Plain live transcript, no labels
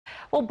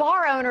Well,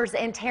 bar owners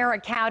in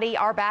Tarrant County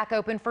are back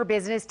open for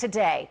business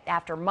today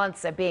after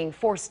months of being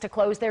forced to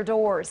close their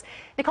doors.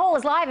 Nicole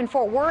is live in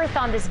Fort Worth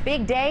on this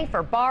big day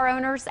for bar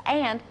owners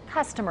and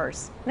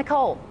customers.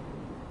 Nicole.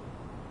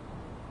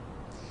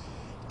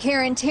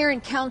 Karen,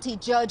 Tarrant County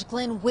Judge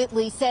Glenn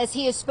Whitley says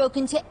he has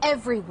spoken to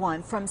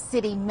everyone from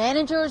city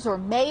managers or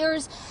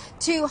mayors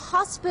to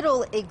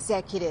hospital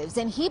executives,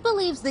 and he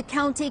believes the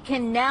county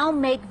can now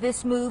make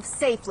this move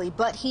safely.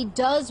 But he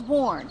does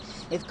warn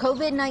if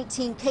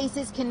COVID-19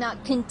 cases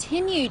cannot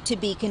continue to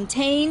be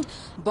contained,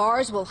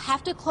 bars will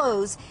have to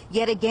close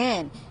yet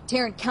again.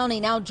 Tarrant County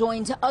now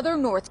joins other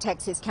North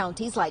Texas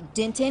counties like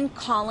Denton,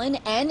 Collin,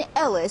 and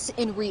Ellis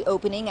in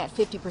reopening at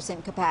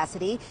 50%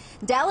 capacity.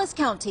 Dallas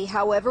County,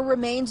 however,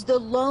 remains the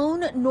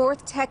lone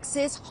North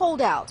Texas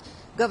holdout.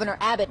 Governor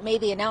Abbott made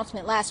the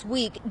announcement last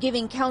week,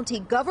 giving county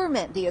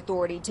government the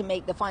authority to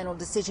make the final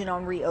decision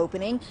on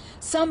reopening.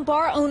 Some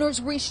bar owners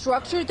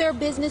restructured their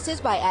businesses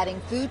by adding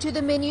food to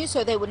the menu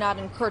so they would not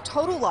incur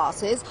total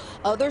losses.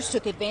 Others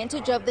took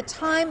advantage of the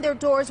time their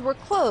doors were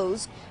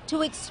closed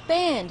to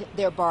expand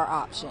their bar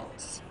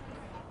options.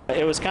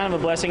 It was kind of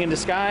a blessing in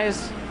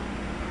disguise,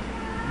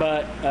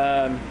 but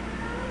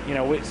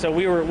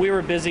we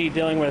were busy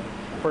dealing with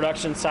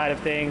production side of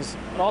things,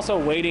 but also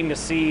waiting to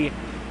see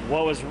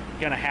what was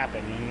going to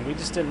happen, and we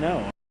just didn't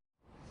know.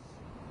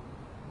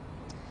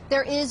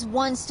 There is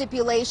one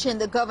stipulation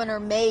the governor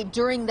made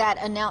during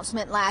that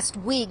announcement last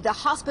week. The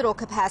hospital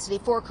capacity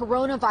for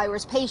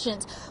coronavirus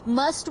patients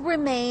must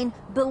remain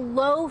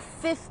below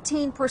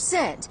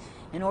 15%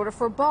 in order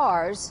for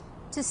bars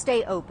to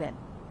stay open.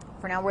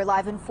 For now, we're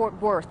live in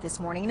Fort Worth this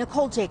morning.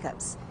 Nicole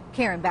Jacobs.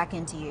 Karen, back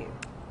into you.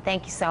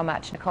 Thank you so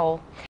much, Nicole.